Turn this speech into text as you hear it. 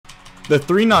The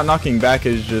 3 not knocking back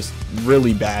is just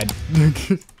really bad.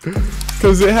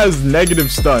 Because it has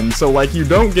negative stun. So like you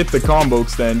don't get the combo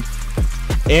extend.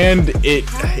 And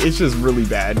it's just really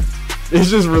bad. It's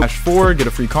just really dash 4, get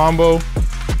a free combo.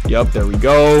 Yep, there we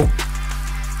go.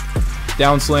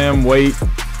 Down slam, wait,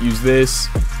 use this.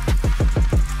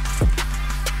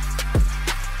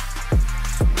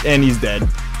 And he's dead.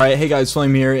 Alright, hey guys,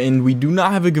 Flame here, and we do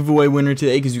not have a giveaway winner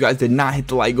today because you guys did not hit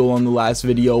the like goal on the last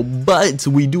video, but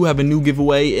we do have a new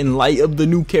giveaway. In light of the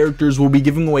new characters, we'll be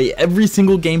giving away every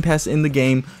single game pass in the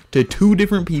game to 2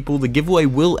 different people. The giveaway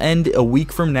will end a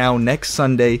week from now, next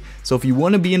Sunday, so if you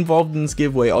want to be involved in this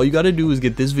giveaway, all you got to do is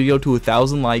get this video to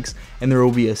 1,000 likes, and there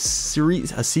will be a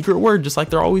secret word, just like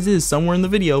there always is, somewhere in the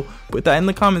video. Put that in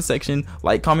the comment section,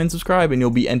 like, comment, subscribe, and you'll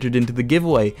be entered into the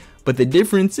giveaway. But the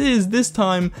difference is, this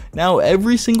time, now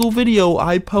every single video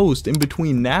I post in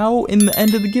between now and the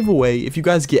end of the giveaway, if you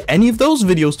guys get any of those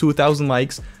videos to 1,000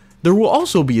 likes, there will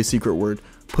also be a secret word.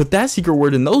 Put that secret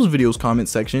word in those videos comment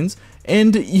sections,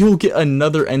 and you'll get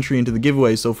another entry into the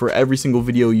giveaway. So for every single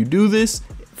video you do this,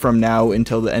 from now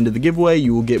until the end of the giveaway,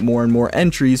 you will get more and more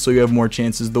entries, so you have more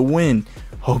chances to win.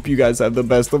 Hope you guys have the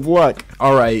best of luck.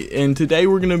 Alright, and today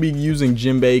we're going to be using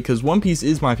JINBE because One Piece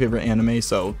is my favorite anime,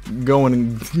 so I'm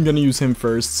gonna use him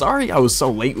first. Sorry I was so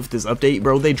late with this update,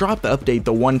 bro. They dropped the update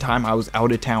the one time I was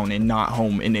out of town and not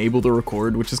home and able to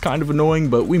record, which is kind of annoying,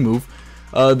 but we move.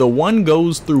 The 1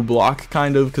 goes through block,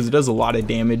 kind of, because it does a lot of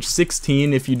damage.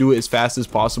 16 if you do it as fast as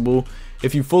possible.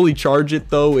 If you fully charge it,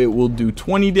 though, it will do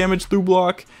 20 damage through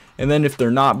block. And then if they're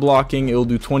not blocking, it will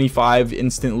do 25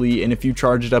 instantly, and if you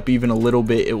charge it up even a little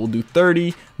bit, it will do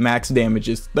 30. Max damage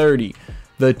is 30.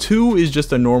 The 2 is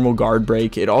just a normal guard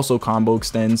break. It also combo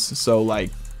extends, so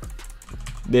like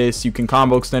this, you can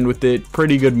combo extend with it.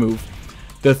 Pretty good move.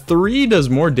 The 3 does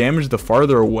more damage the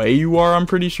farther away you are, I'm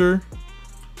pretty sure.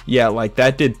 Yeah, like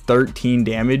that did 13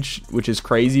 damage, which is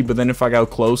crazy, but then if I go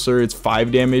closer, it's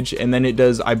 5 damage, and then it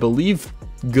does, I believe,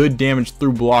 good damage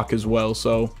through block as well,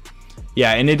 so...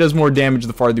 yeah, and it does more damage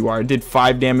the farther you are. It did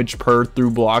 5 damage per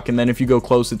through block, and then if you go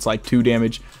close, it's like 2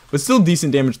 damage. But still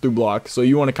decent damage through block, so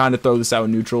you want to kind of throw this out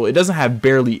neutral. It doesn't have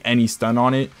barely any stun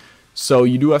on it, so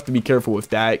you do have to be careful with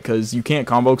that, because you can't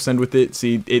combo extend with it.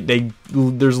 See,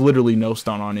 there's literally no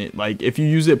stun on it. Like, if you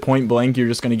use it point blank, you're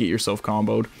just going to get yourself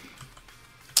comboed.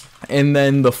 And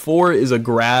then the 4 is a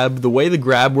grab. The way the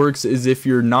grab works is if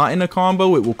you're not in a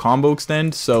combo, it will combo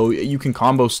extend, so you can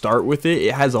combo start with it.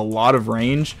 It has a lot of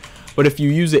range. But if you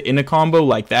use it in a combo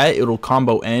like that, it'll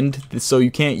combo end. So you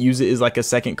can't use it as like a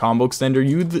second combo extender.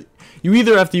 You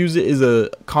either have to use it as a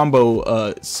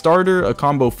combo starter, a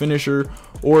combo finisher,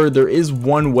 or there is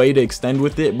one way to extend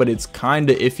with it, but it's kind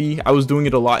of iffy. I was doing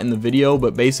it a lot in the video,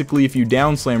 but basically if you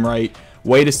down slam right,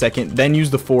 wait a second, then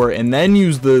use the 4, and then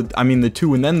use the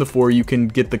 2 and then the 4, you can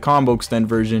get the combo extend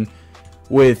version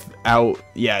without,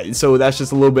 yeah, so that's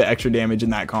just a little bit extra damage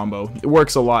in that combo. It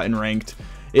works a lot in ranked.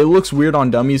 It looks weird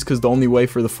on dummies because the only way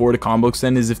for the 4 to combo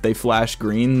extend is if they flash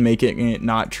green, making it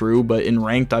not true. But in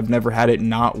ranked, I've never had it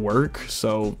not work,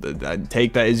 so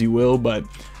take that as you will. But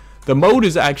the mode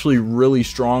is actually really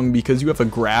strong because you have a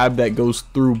grab that goes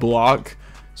through block.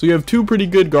 So you have 2 pretty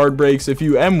good guard breaks. If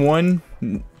you M1,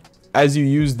 as you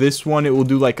use this one, it will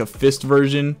do like a fist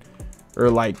version, or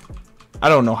like, I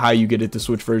don't know how you get it to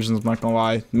switch versions, I'm not gonna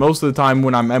lie. Most of the time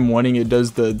when I'm M1ing, it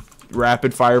does the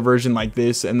rapid fire version like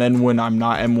this, and then when I'm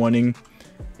not M1ing,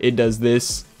 it does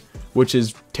this, which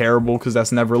is terrible because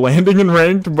that's never landing in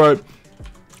ranked. But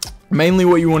mainly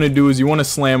what you want to do is you want to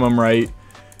slam them right,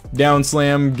 down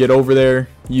slam, get over there,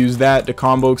 use that to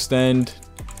combo extend,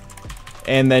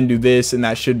 and then do this, and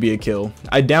that should be a kill.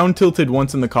 I down tilted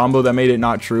once in the combo, that made it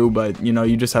not true, but you know,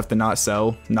 you just have to not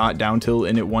sell, not down tilt,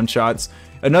 and it one shots.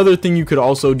 Another thing you could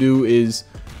also do is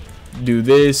do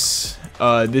this.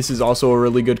 This is also a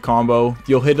really good combo.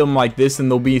 You'll hit them like this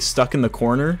and they'll be stuck in the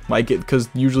corner, like it, because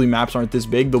usually maps aren't this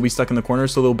big. They'll be stuck in the corner,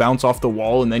 so they'll bounce off the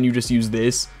wall, and then you just use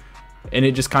this, and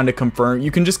it just kind of confirm.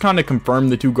 You can just kind of confirm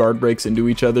the 2 guard breaks into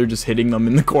each other, just hitting them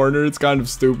in the corner. It's kind of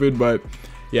stupid, but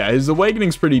yeah, his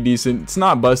awakening's pretty decent. It's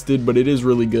not busted, but it is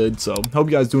really good. So hope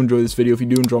you guys do enjoy this video. If you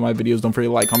do enjoy my videos, don't forget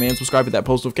to like, comment, and subscribe, hit that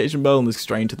post notification bell, and let's get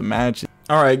straight into the match.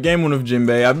 Alright, game 1 of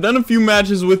JINBE. I've done a few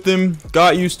matches with him,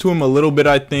 got used to him a little bit,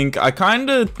 I think. I kind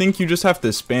of think you just have to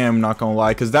spam, not gonna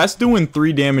lie, because that's doing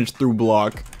 3 damage through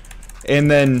block.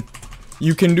 And then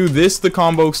you can do this, the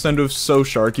combo extend of So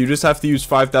Shark. You just have to use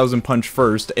 5,000 punch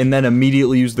first, and then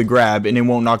immediately use the grab, and it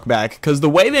won't knock back. Because the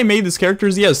way they made this character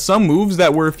is he has some moves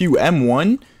that where if you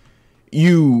M1,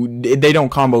 they don't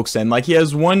combo extend. Like he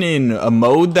has one in a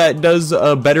mode that does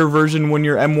a better version when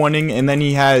you're M1ing, and then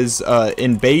he has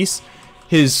in base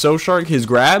his So Shark, his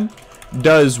grab,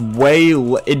 does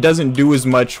it doesn't do as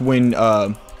much when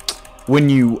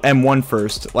you M1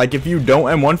 first. Like if you don't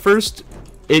M1 first,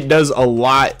 it does a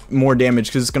lot more damage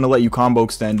because it's gonna let you combo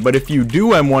extend. But if you do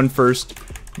M1 first,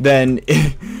 then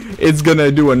it's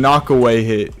gonna do a knockaway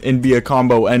hit and be a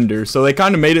combo ender. So they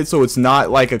kind of made it so it's not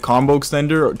like a combo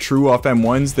extender or true off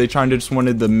M1s. They kind of just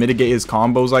wanted to mitigate his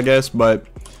combos, I guess. But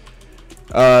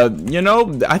you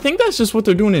know, I think that's just what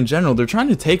they're doing in general. They're trying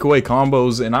to take away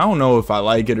combos, and I don't know if I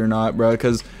like it or not, bro,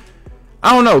 because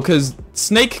I don't know, because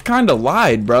Snake kind of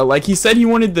lied, bro. Like, he said he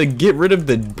wanted to get rid of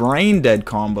the brain dead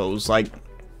combos, like,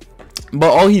 but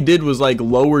all he did was like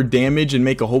lower damage and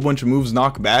make a whole bunch of moves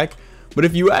knock back. But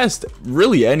if you asked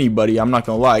really anybody, I'm not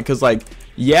gonna lie, because like,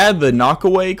 yeah, the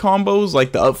knockaway combos,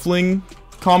 like the upfling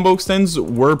combo extends,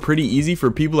 were pretty easy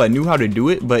for people that knew how to do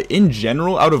it. But in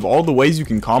general, out of all the ways you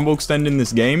can combo extend in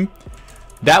this game,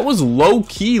 that was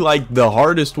low-key like the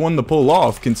hardest one to pull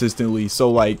off consistently. So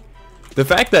like, the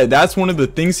fact that that's one of the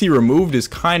things he removed is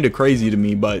kind of crazy to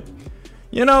me. But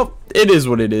you know, it is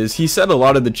what it is. He said a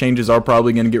lot of the changes are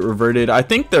probably going to get reverted. I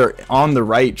think they're on the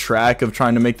right track of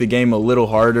trying to make the game a little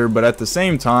harder, but at the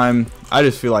same time, I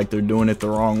just feel like they're doing it the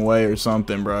wrong way or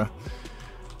something, bro.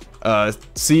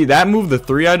 See that move, the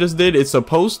 3 I just did, it's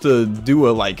supposed to do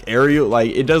a like aerial,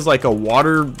 like it does like a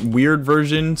water weird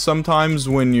version sometimes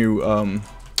when you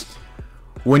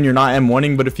when you're not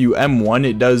M1ing, but if you M1,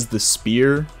 it does the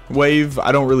spear wave.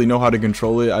 I don't really know how to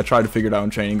control it. I tried to figure it out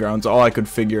in training grounds. All I could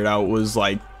figure it out was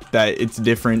like that it's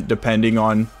different depending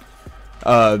on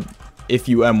if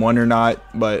you M1 or not.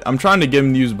 But I'm trying to get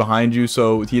him to use behind you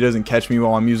so he doesn't catch me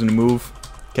while I'm using a move.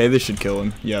 Okay, this should kill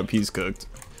him. Yep, he's cooked.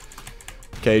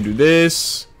 Okay, do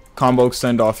this. Combo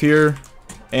extend off here.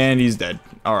 And he's dead.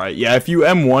 Alright, yeah, if you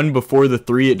M1 before the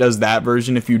 3, it does that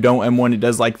version. If you don't M1, it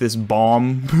does like this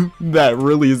bomb that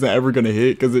really isn't ever going to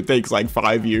hit because it takes like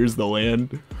 5 years to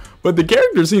land. But the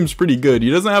character seems pretty good. He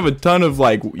doesn't have a ton of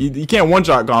like, you can't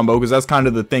one-shot combo because that's kind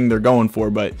of the thing they're going for,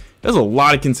 but it does a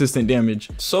lot of consistent damage.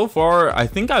 So far, I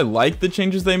think I like the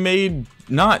changes they made.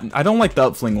 I don't like the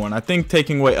upfling one. I think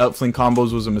taking away upfling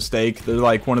combos was a mistake. They're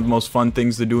like one of the most fun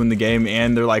things to do in the game,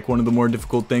 and they're like one of the more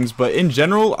difficult things. But in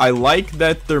general, I like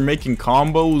that they're making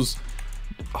combos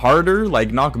harder,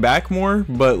 like knock back more.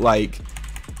 But like,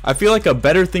 I feel like a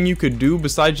better thing you could do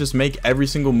besides just make every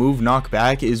single move knock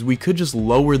back is we could just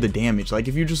lower the damage. Like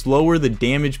if you just lower the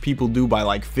damage people do by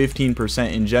like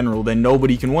 15% in general, then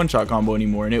nobody can one-shot combo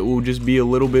anymore, and it will just be a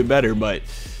little bit better. But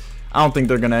I don't think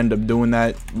they're gonna end up doing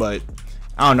that. But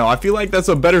I don't know, I feel like that's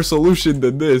a better solution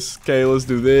than this. Okay, let's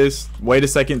do this. Wait a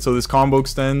second, so this combo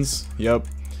extends. Yep.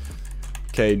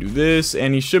 Okay, do this,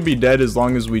 and he should be dead as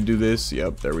long as we do this.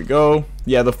 Yep, there we go.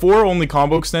 Yeah, the 4 only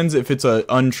combo extends if it's a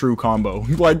untrue combo.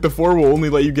 Like the 4 will only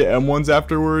let you get M1s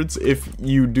afterwards if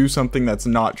you do something that's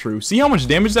not true. See how much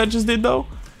damage that just did though?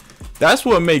 That's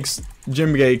what makes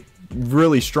JINBE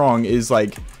really strong, is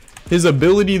like his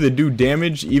ability to do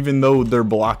damage even though they're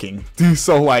blocking.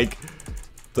 So like,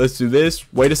 let's do this.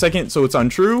 Wait a second, so it's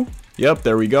untrue. Yep,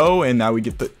 there we go. And now we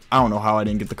get the, I don't know how I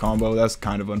didn't get the combo. That's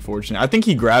kind of unfortunate. I think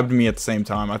he grabbed me at the same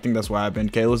time. I think that's what happened.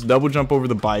 Okay, let's double jump over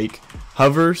the bike.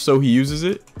 Hover so he uses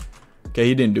it. Okay,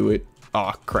 he didn't do it.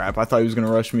 Oh crap, I thought he was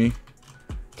gonna rush me.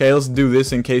 Okay, let's do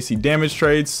this in case he damage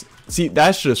trades. See,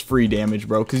 that's just free damage,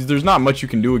 bro, because there's not much you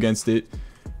can do against it,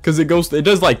 because it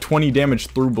does like 20 damage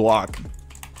through block.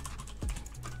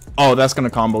 Oh, that's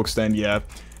gonna combo extend. Yeah,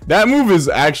 that move is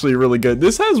actually really good.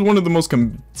 This has one of the most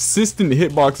consistent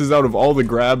hitboxes out of all the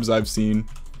grabs I've seen.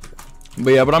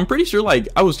 But yeah, but I'm pretty sure, like,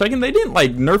 I was checking, they didn't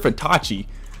like nerf Itachi.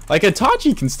 Like,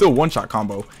 Itachi can still one-shot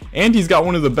combo, and he's got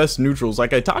one of the best neutrals.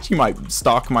 Like, Itachi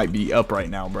stock might be up right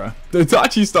now, bruh. The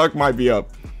Itachi stock might be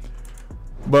up.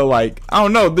 But like, I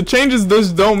don't know, the changes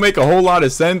just don't make a whole lot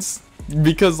of sense,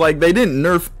 because like, they didn't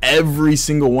nerf every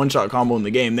single one-shot combo in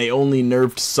the game. They only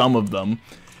nerfed some of them,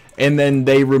 and then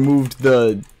they removed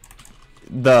the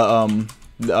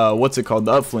what's it called,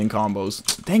 the upfling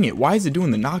combos. Dang it, why is it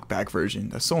doing the knockback version?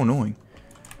 That's so annoying.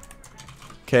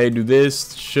 Okay, do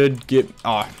this, should get,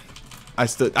 I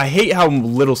hate how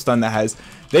little stun that has.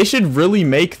 They should really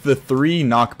make the 3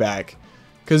 knockback,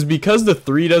 because the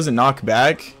 3 doesn't knock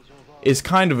back is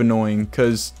kind of annoying,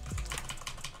 because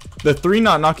the 3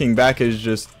 not knocking back is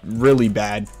just really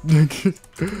bad.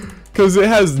 Because it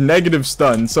has negative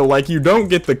stun, so like, you don't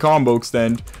get the combo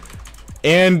extend,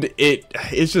 and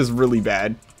it's just really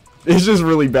bad. It's just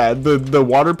really bad. The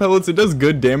water pellets, it does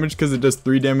good damage because it does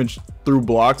 3 damage through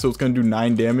block, so it's gonna do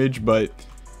 9 damage, but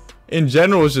in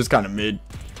general it's just kind of mid.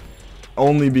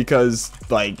 Only because,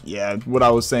 like, yeah, what I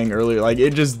was saying earlier, like,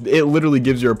 it literally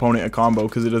gives your opponent a combo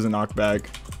because it doesn't knock back.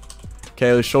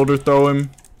 Okay, let's shoulder throw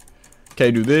him. Okay,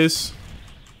 do this.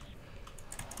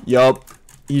 Yup.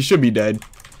 He should be dead.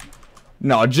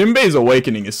 No, Jinbe's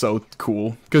awakening is so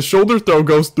cool. Because shoulder throw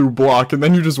goes through block and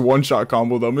then you just one-shot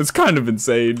combo them. It's kind of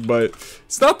insane, but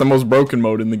it's not the most broken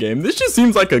mode in the game. This just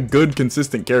seems like a good,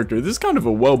 consistent character. This is kind of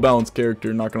a well-balanced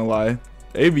character, not gonna lie.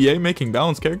 ABA making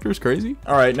balanced characters, crazy.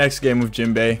 Alright, next game with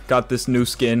Jinbe. Got this new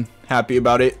skin. Happy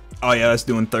about it. Oh yeah, that's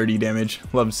doing 30 damage.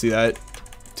 Love to see that.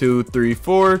 2, 3,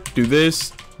 4. Do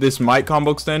this. This might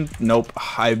combo extend. Nope,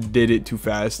 I did it too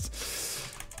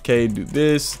fast. Okay, do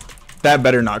this. That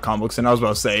better not combo extend. I was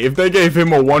about to say, if they gave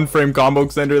him a 1-frame combo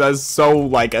extender, that's so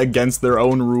like against their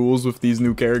own rules with these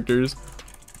new characters.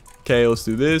 Okay, let's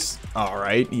do this.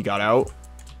 Alright, he got out.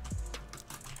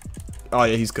 Oh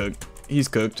yeah, he's cooked. He's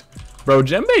cooked. Bro,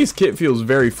 Jinbe's kit feels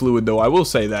very fluid though, I will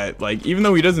say that. Like, even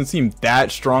though he doesn't seem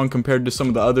that strong compared to some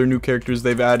of the other new characters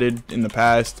they've added in the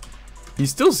past, he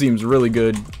still seems really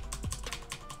good.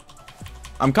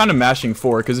 I'm kind of mashing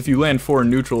 4, because if you land 4 in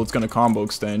neutral, it's going to combo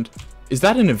extend. Is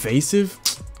that an evasive?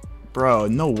 Bro,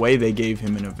 no way they gave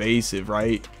him an evasive,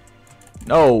 right?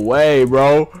 No way,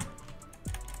 bro.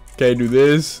 Okay, do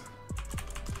this.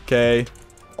 Okay.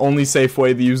 Only safe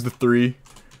way to use the 3.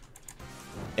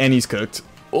 And he's cooked.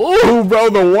 Oh, bro,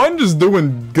 the 1 just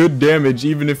doing good damage,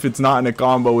 even if it's not in a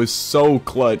combo, is so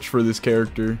clutch for this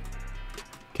character.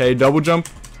 Okay, double jump.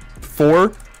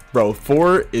 4. Bro,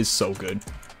 4 is so good.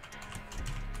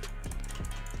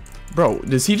 Bro,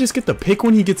 does he just get the pick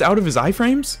when he gets out of his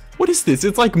iframes? What is this?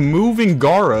 It's like moving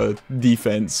Gara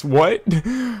defense. What?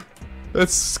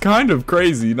 That's kind of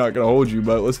crazy. Not gonna hold you,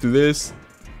 but let's do this.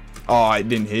 Oh, it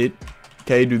didn't hit.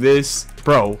 Okay, do this.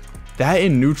 Bro, that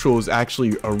in neutral is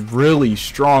actually a really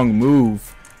strong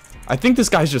move. I think this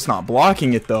guy's just not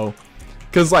blocking it though.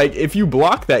 Cause like if you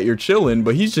block that, you're chilling,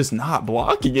 but he's just not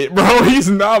blocking it, bro. He's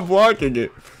not blocking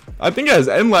it. I think it has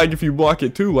end lag if you block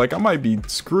it too. Like I might be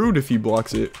screwed if he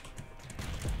blocks it.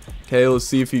 Okay, let's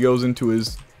see if he goes into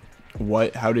his...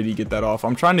 What? How did he get that off?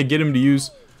 I'm trying to get him to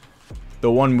use the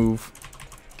 1 move.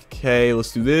 Okay,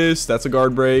 let's do this. That's a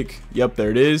guard break. Yep,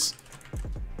 there it is.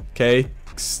 Okay.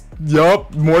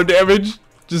 Yup, more damage.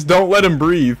 Just don't let him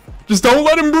breathe. Just don't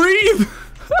let him breathe!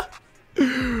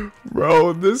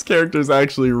 Bro, this character is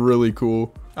actually really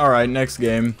cool. Alright, next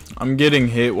game. I'm getting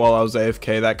hit while I was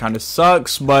AFK. That kind of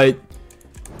sucks, but...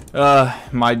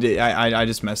 I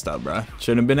just messed up, bro.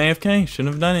 Shouldn't have been AFK.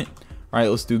 Shouldn't have done it. Alright,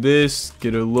 let's do this.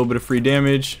 Get a little bit of free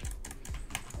damage.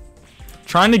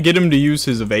 Trying to get him to use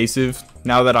his evasive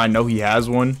now that I know he has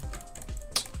one.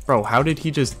 Bro, how did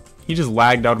he just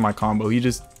lagged out of my combo.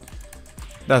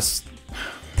 That's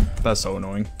so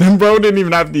annoying. Bro didn't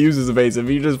even have to use his evasive.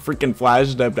 He just freaking flash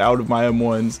stepped out of my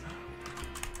M1s.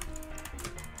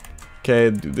 Okay,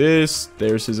 do this.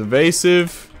 There's his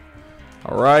evasive.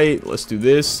 Alright, let's do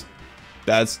this.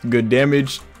 That's good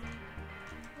damage.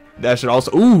 That should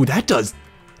also... Ooh, that does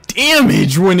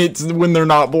damage when they're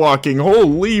not blocking.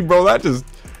 Holy, bro, that just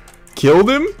killed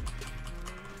him.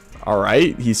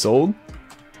 Alright, he sold.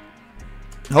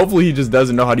 Hopefully he just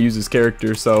doesn't know how to use his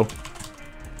character, so...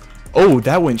 Oh,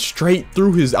 that went straight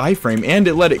through his iframe, and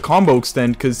it let it combo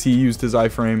extend because he used his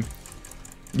iframe.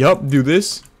 Yup, do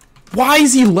this. Why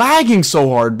is he lagging so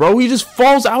hard, bro? He just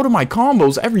falls out of my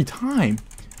combos every time.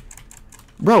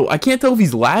 Bro, I can't tell if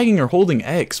he's lagging or holding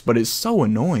X, but it's so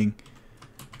annoying.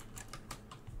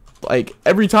 Like,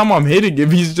 every time I'm hitting him,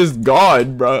 he's just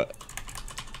gone, bro.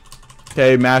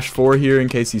 Okay, mash 4 here in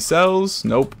case he sells.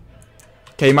 Nope.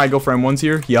 Okay, he might go for M1s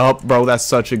here. Yup, bro, that's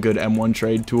such a good M1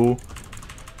 trade tool.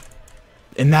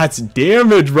 And that's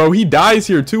damage, bro. He dies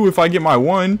here, too, if I get my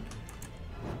 1.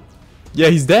 Yeah,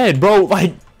 he's dead, bro.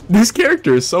 Like, this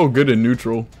character is so good in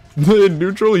neutral. In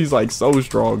neutral, he's, like, so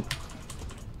strong.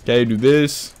 Okay, do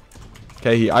this.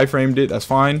 Okay, he iframed it. That's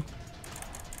fine.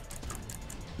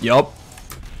 Yup.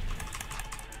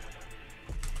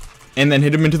 And then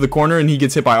hit him into the corner, and he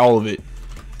gets hit by all of it.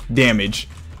 Damage.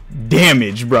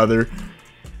 Damage, brother.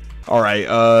 Alright,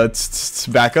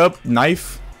 back up.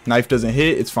 Knife. Knife doesn't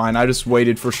hit. It's fine. I just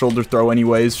waited for shoulder throw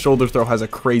anyways. Shoulder throw has a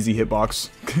crazy hitbox.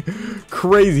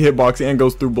 Crazy hitbox and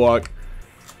goes through block.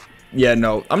 Yeah,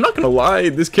 no, I'm not gonna lie,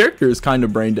 this character is kind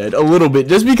of brain dead a little bit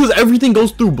just because everything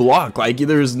goes through block. Like,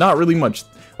 there's not really much,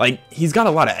 like, he's got a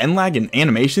lot of end lag and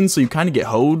animation, so you kind of get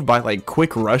hoed by like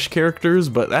quick rush characters,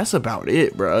 but that's about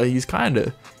it, bro. He's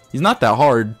not that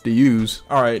hard to use.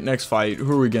 All right, next fight.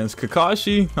 Who are we against?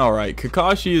 Kakashi. All right,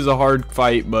 Kakashi is a hard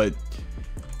fight, but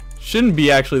shouldn't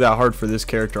be actually that hard for this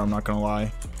character, I'm not gonna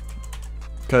lie,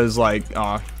 because like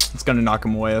it's gonna knock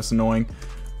him away. That's annoying.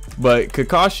 But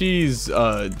Kakashi's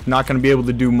not going to be able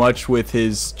to do much with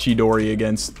his Chidori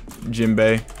against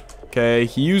Jinbe. Okay,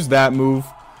 he used that move,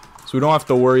 so we don't have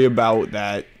to worry about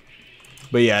that.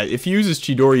 But yeah, if he uses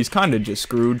Chidori, he's kind of just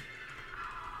screwed.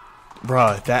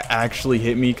 Bruh, that actually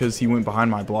hit me because he went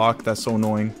behind my block. That's so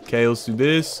annoying. Okay, let's do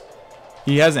this.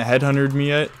 He hasn't headhunted me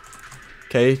yet.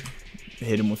 Okay,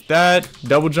 hit him with that.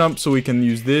 Double jump so we can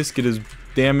use this. Get his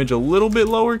damage a little bit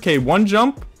lower. Okay, one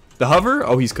jump. The hover.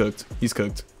 Oh, he's cooked. He's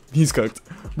cooked. He's cooked.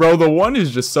 Bro, the one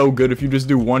is just so good if you just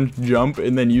do one jump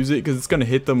and then use it because it's going to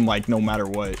hit them like no matter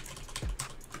what.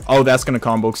 Oh, that's going to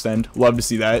combo extend. Love to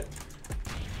see that.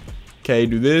 Okay,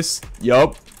 do this.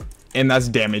 Yup. And that's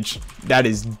damage. That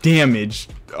is damage.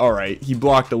 Alright, he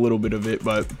blocked a little bit of it,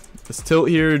 but let's tilt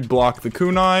here. Block the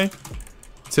kunai.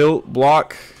 Tilt,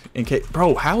 block. In case,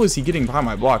 bro, how is he getting behind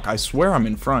my block? I swear I'm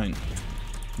in front.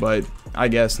 But I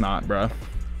guess not, bro.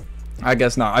 I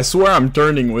guess not. I swear I'm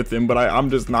turning with him, but I'm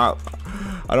just not.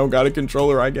 I don't got a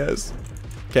controller, I guess.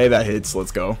 Okay, that hits.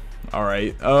 Let's go.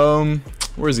 Alright.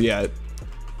 Where's he at?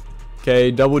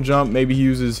 Okay, double jump. Maybe he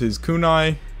uses his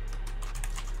kunai.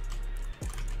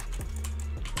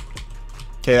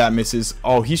 Okay, that misses.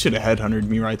 Oh, he should have headhunted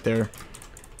me right there.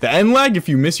 The end lag, if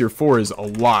you miss your 4, is a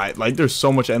lot. Like, there's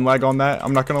so much end lag on that.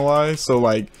 I'm not gonna lie. So,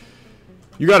 like,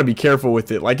 you gotta be careful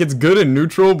with it. Like, it's good in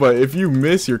neutral, but if you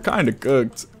miss, you're kind of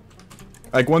cooked.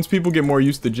 Like, once people get more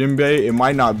used to Jinbe, it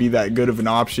might not be that good of an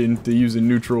option to use in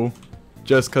neutral.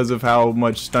 Just because of how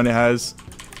much stun it has.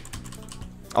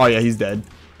 Oh, yeah, he's dead.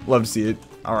 Love to see it.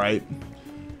 Alright.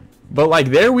 But like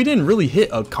there, we didn't really hit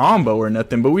a combo or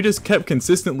nothing, but we just kept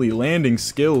consistently landing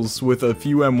skills with a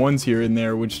few M1s here and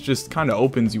there, which just kind of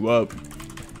opens you up.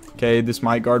 Okay, this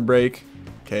might guard break.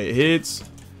 Okay, it hits.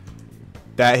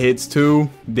 That hits too.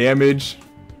 Damage.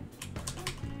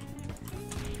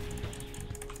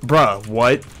 Bruh,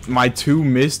 what? My 2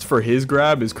 missed for his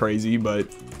grab is crazy, but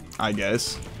I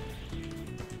guess.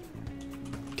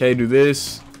 Okay, do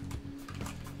this.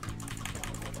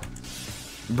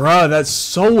 Bruh, that's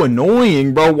so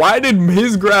annoying, bro. Why did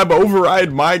his grab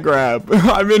override my grab?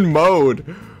 I'm in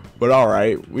mode. But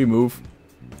alright, we move.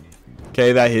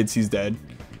 Okay, that hits. He's dead.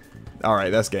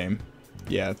 Alright, that's game.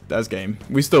 Yeah, that's game.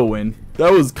 We still win.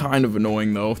 That was kind of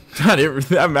annoying, though. That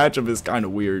matchup is kind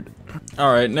of weird.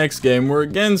 Alright, next game. We're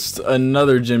against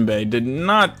another Jinbe. Did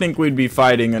not think we'd be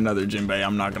fighting another Jinbe,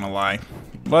 I'm not gonna lie.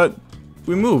 But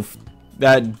we move.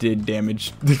 That did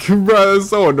damage. Bro, that's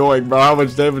so annoying, bro. How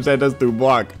much damage that does through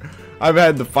block. I haven't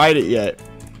had to fight it yet.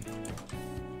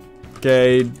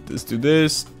 Okay, let's do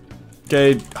this.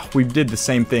 Okay, we did the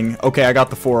same thing. Okay, I got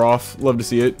the 4 off. Love to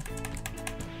see it.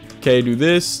 Okay, do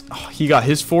this. Oh, he got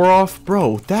his 4 off.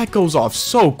 Bro, that goes off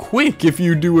so quick if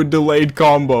you do a delayed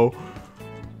combo.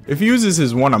 If he uses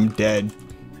his 1, I'm dead.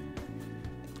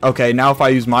 Okay, now if I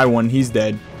use my 1, he's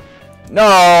dead.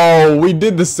 No, we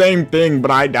did the same thing, but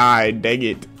I died. Dang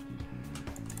it.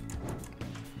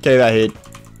 Okay, that hit.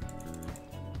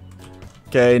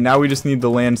 Okay, now we just need to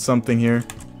land something here.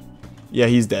 Yeah,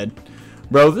 he's dead.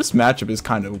 Bro, this matchup is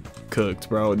kind of cooked,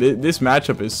 bro. This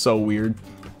matchup is so weird.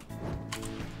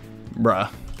 Bruh,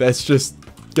 that's just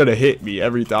gonna hit me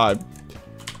every time.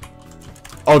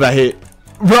 Oh, that hit.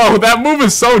 Bro, that move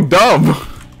is so dumb.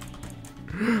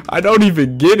 I don't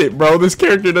even get it, bro. This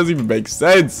character doesn't even make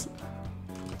sense.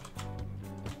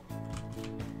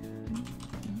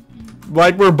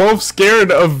 Like, we're both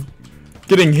scared of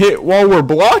getting hit while we're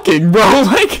blocking, bro.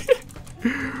 Like,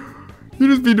 you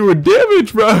just be doing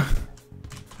damage, bro.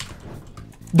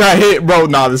 That hit, bro.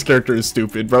 Nah, this character is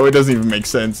stupid, bro. It doesn't even make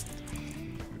sense.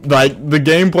 Like, the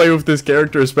gameplay with this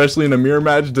character, especially in a mirror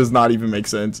match, does not even make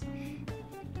sense.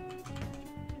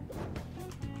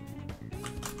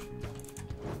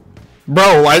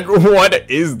 Bro, like, what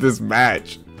is this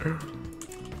match?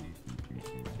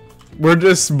 We're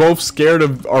just both scared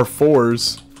of our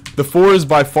 4s. The 4 is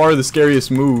by far the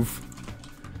scariest move.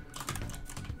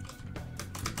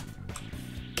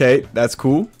 Okay, that's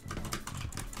cool.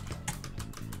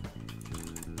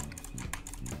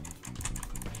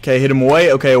 Okay, hit him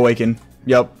away. Okay, awaken.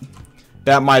 Yep.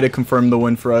 That might have confirmed the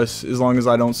win for us, as long as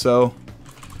I don't sell.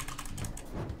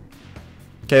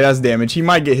 Okay, that's damage. He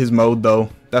might get his mode, though.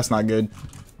 That's not good.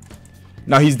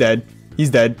 No, he's dead. He's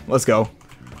dead. Let's go.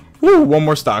 Woo, one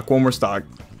more stock. One more stock.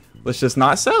 Let's just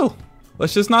not sell.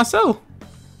 Let's just not sell.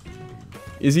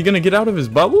 Is he going to get out of his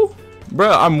bubble?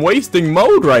 Bruh, I'm wasting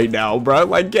mode right now, bruh.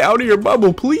 Like, get out of your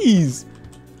bubble, please.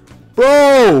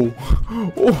 Bro.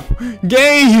 Oh,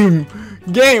 game.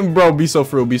 Game, bro. Be so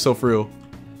for real. Be so for real.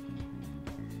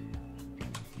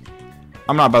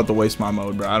 I'm not about to waste my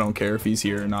mode, bro. I don't care if he's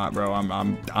here or not, bro.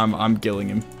 I'm killing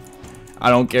him.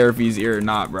 I don't care if he's here or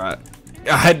not, bro.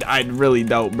 I really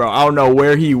don't, bro. I don't know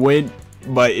where he went,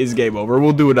 but it's game over.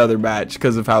 We'll do another match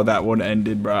because of how that one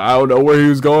ended, bro. I don't know where he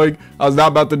was going. I was not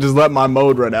about to just let my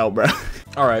mode run out, bro.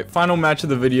 Alright, final match of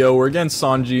the video. We're against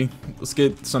Sanji. Let's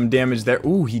get some damage there.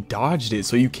 Ooh, he dodged it,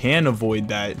 so you can avoid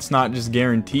that. It's not just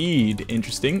guaranteed.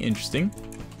 Interesting, interesting.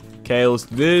 Okay, let's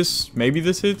do this. Maybe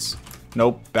this hits.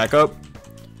 Nope, back up.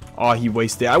 Oh, he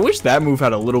wasted it. I wish that move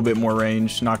had a little bit more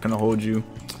range. Not gonna hold you.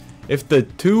 If the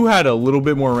 2 had a little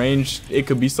bit more range, it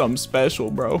could be something special,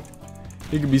 bro.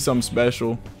 It could be something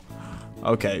special.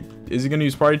 Okay, is he gonna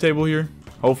use party table here?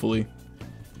 Hopefully.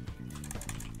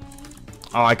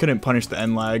 Oh, I couldn't punish the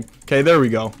end lag. Okay, there we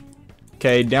go.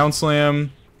 Okay, down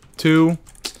slam 2.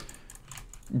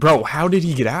 Bro, how did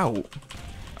he get out?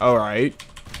 Alright.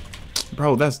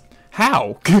 Bro, that's...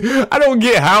 How? I don't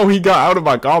get how he got out of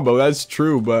my combo. That's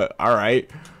true, but alright.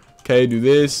 Okay, do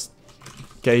this.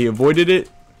 Okay, he avoided it.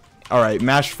 Alright,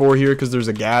 mash 4 here because there's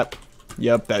a gap.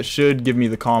 Yep, that should give me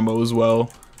the combo as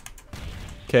well.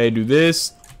 Okay, do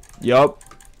this. Yup.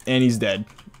 And he's dead.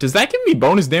 Does that give me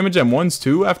bonus damage M1s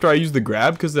too after I use the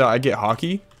grab because I get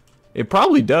hockey? It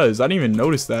probably does. I didn't even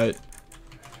notice that.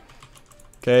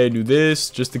 Okay, do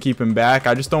this just to keep him back.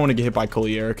 I just don't want to get hit by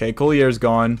Collier. Okay, Collier's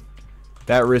gone.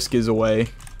 That risk is away.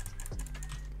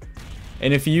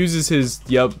 And if he uses his,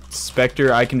 yep,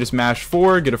 Spectre, I can just mash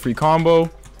 4, get a free combo.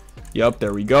 Yep,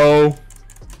 there we go.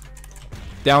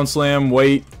 Down slam,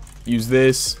 wait, use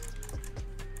this.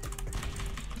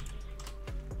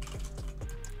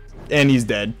 And he's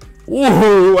dead.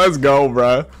 Woohoo, let's go,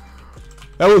 bruh.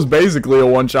 That was basically a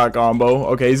one-shot combo.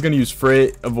 Okay, he's gonna use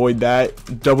Frit, avoid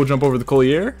that. Double jump over the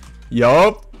Collier.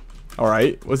 Yup.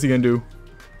 Alright, what's he gonna do?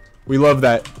 We love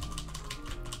that.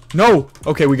 No!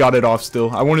 Okay, we got it off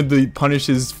still. I wanted to punish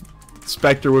his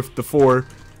Spectre with the 4.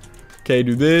 Okay,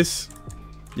 do this.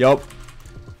 Yup.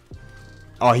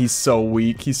 Oh, he's so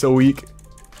weak. He's so weak.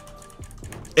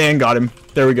 And got him.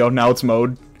 There we go. Now it's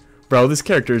mode. Bro, this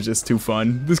character is just too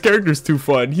fun. This character is too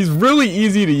fun. He's really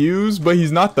easy to use, but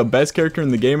he's not the best character in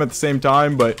the game at the same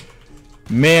time. But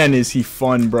man, is he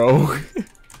fun, bro.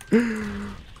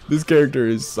 This character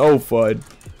is so fun.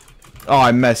 Oh,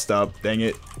 I messed up. Dang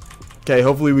it. Okay,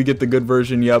 hopefully we get the good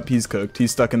version. Yep, he's cooked.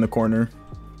 He's stuck in the corner.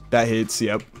 That hits,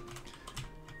 yep.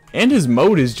 And his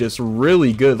mode is just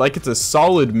really good. Like, it's a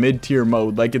solid mid-tier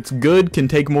mode. Like, it's good, can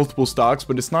take multiple stocks,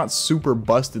 but it's not super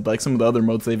busted like some of the other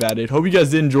modes they've added. Hope you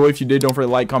guys did enjoy. If you did, don't forget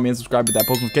to like, comment, and subscribe with that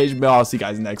post notification bell. I'll see you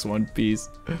guys next one. Peace.